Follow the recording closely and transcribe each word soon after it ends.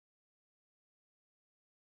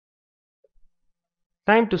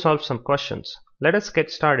Time to solve some questions. Let us get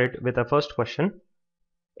started with our first question.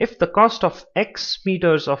 If the cost of X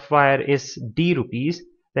meters of wire is D rupees,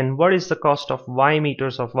 then what is the cost of Y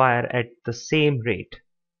meters of wire at the same rate?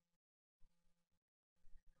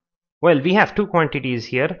 Well, we have two quantities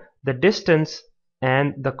here, the distance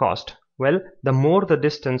and the cost. Well, the more the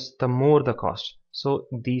distance, the more the cost. So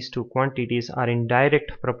these two quantities are in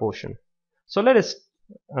direct proportion. So let us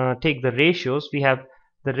take the ratios. We have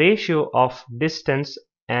the ratio of distance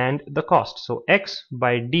and the cost. So X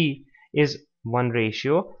by D is one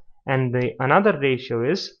ratio, and the another ratio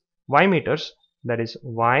is Y meters, that is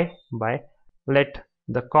Y by, let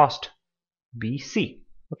the cost be C.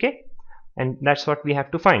 Okay, and that's what we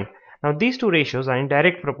have to find. Now these two ratios are in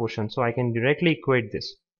direct proportion, so I can directly equate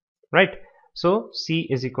this, right? So C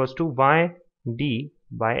is equals to YD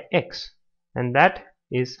by X, and that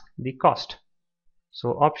is the cost.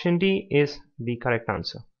 So option D is the correct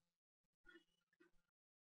answer.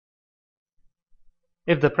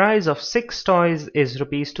 If the price of 6 toys is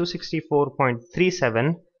rupees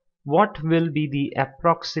 264.37, what will be the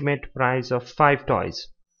approximate price of 5 toys?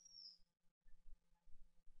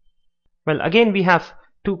 Well, again we have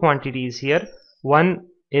two quantities here. One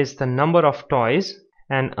is the number of toys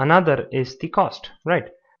and another is the cost, right?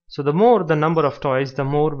 So the more the number of toys, the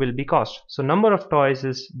more will be cost. So number of toys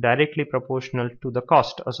is directly proportional to the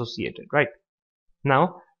cost associated, right?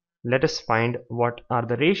 Now let us find what are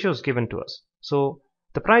the ratios given to us. So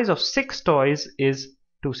the price of 6 toys is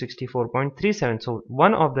 264.37. So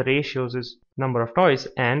one of the ratios is number of toys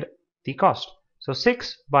and the cost. So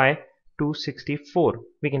 6 by 264.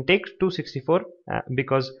 We can take 264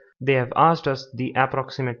 because they have asked us the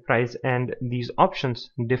approximate price and these options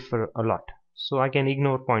differ a lot. So I can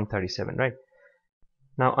ignore 0.37, right?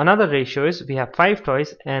 Now another ratio is we have 5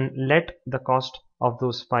 toys and let the cost of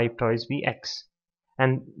those 5 toys be X.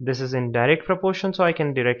 And this is in direct proportion, so I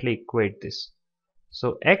can directly equate this.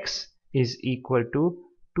 So X is equal to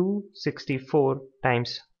 264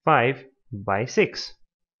 times 5 by 6.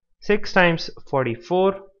 6 times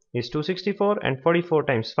 44 is 264 and 44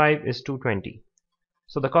 times 5 is 220.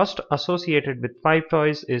 So the cost associated with 5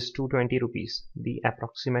 toys is 220 rupees, the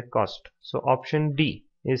approximate cost. So option D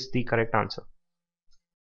is the correct answer.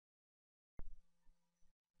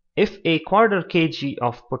 If a quarter kg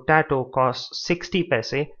of potato costs 60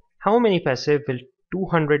 paise, how many paise will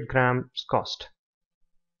 200 grams cost?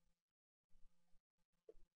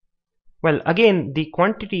 Well, again the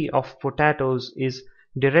quantity of potatoes is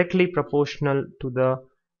directly proportional to the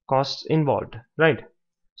costs involved, right?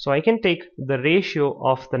 So I can take the ratio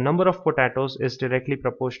of the number of potatoes is directly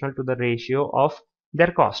proportional to the ratio of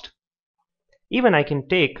their cost. Even I can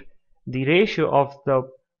take the ratio of the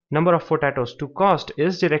number of potatoes to cost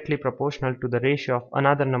is directly proportional to the ratio of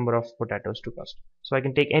another number of potatoes to cost. So I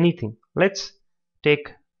can take anything. Let's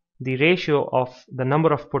take the ratio of the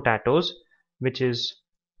number of potatoes, which is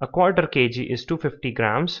a quarter kg is 250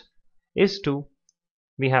 grams, is to,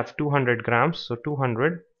 we have 200 grams, so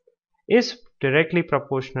 200 is directly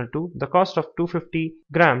proportional to the cost of 250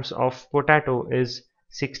 grams of potato is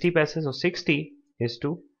 60 paise. So 60 is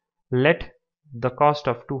to, let the cost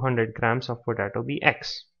of 200 grams of potato be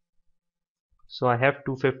X. So I have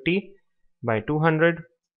 250 by 200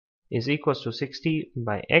 is equals to 60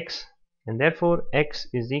 by X, and therefore X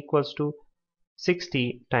is equals to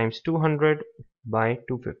 60 times 200 by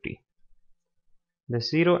 250. This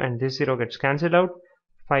 0 and this 0 gets cancelled out.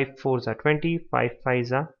 5 4s are 20, 5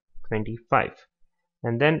 5s are 25,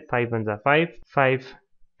 and then 5 1s are 5, 5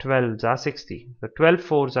 12s are 60. So 12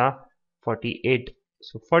 4s are 48.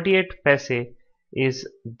 So 48 paise is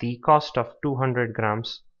the cost of 200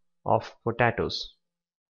 grams of potatoes.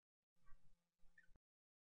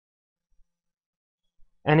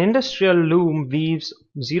 An industrial loom weaves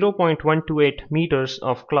 0.128 meters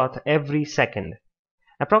of cloth every second.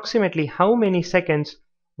 Approximately how many seconds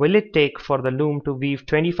will it take for the loom to weave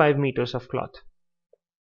 25 meters of cloth?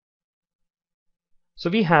 So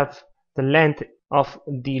we have the length of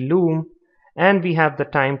the loom and we have the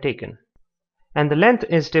time taken. And the length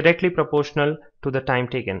is directly proportional to the time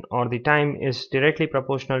taken, or the time is directly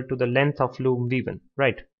proportional to the length of loom weaven,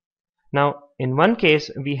 right? Now in one case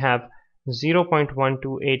we have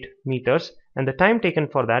 0.128 meters and the time taken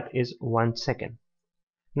for that is 1 second.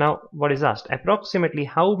 Now what is asked? Approximately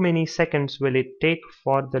how many seconds will it take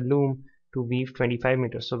for the loom to weave 25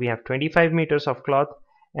 meters? So we have 25 meters of cloth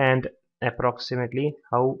and approximately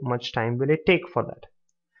how much time will it take for that?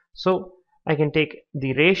 So I can take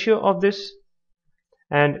the ratio of this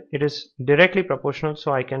and it is directly proportional,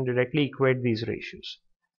 so I can directly equate these ratios.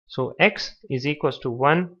 So X is equals to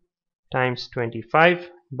 1 times 25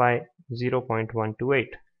 by 0.128.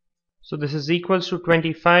 So this is equals to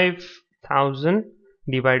 25,000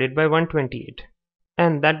 divided by 128,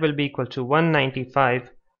 and that will be equal to 195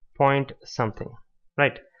 point something,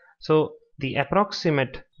 right? So the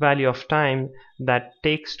approximate value of time that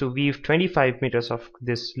takes to weave 25 meters of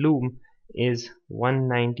this loom is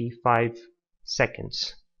 195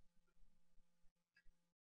 seconds.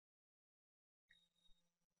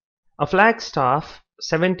 A flagstaff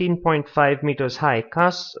 17.5 meters high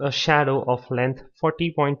casts a shadow of length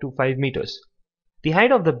 40.25 meters. The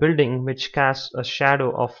height of the building which casts a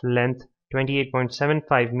shadow of length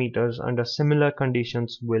 28.75 meters under similar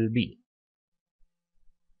conditions will be.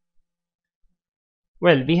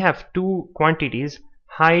 Well, we have two quantities,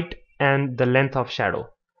 height and the length of shadow.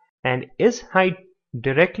 And is height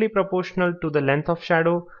directly proportional to the length of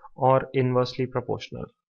shadow or inversely proportional?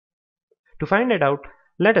 To find it out,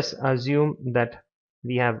 let us assume that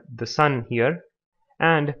we have the sun here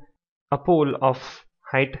and a pole of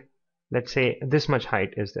height, let's say this much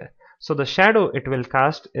height is there. So the shadow it will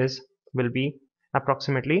cast will be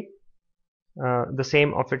approximately the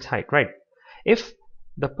same of its height, right? If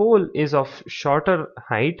the pole is of shorter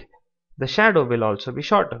height, the shadow will also be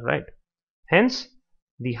shorter, right? Hence,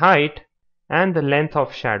 the height and the length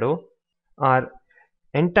of shadow are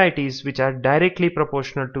entities which are directly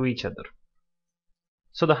proportional to each other.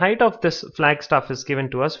 So the height of this flagstaff is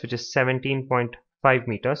given to us, which is 17.5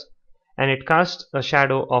 meters, and it casts a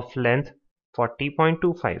shadow of length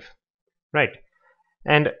 40.25, right?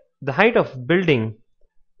 And the height of building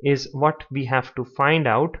is what we have to find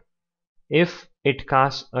out if it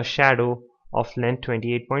casts a shadow of length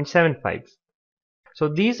 28.75. So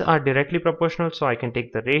these are directly proportional, so I can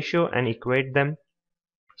take the ratio and equate them.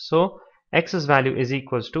 So x's value is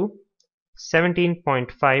equals to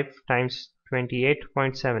 17.5 times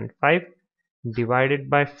 28.75 divided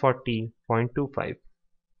by 40.25,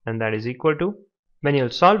 and that is equal to, when you'll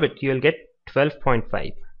solve it, you'll get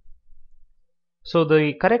 12.5. So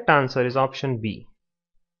the correct answer is option B.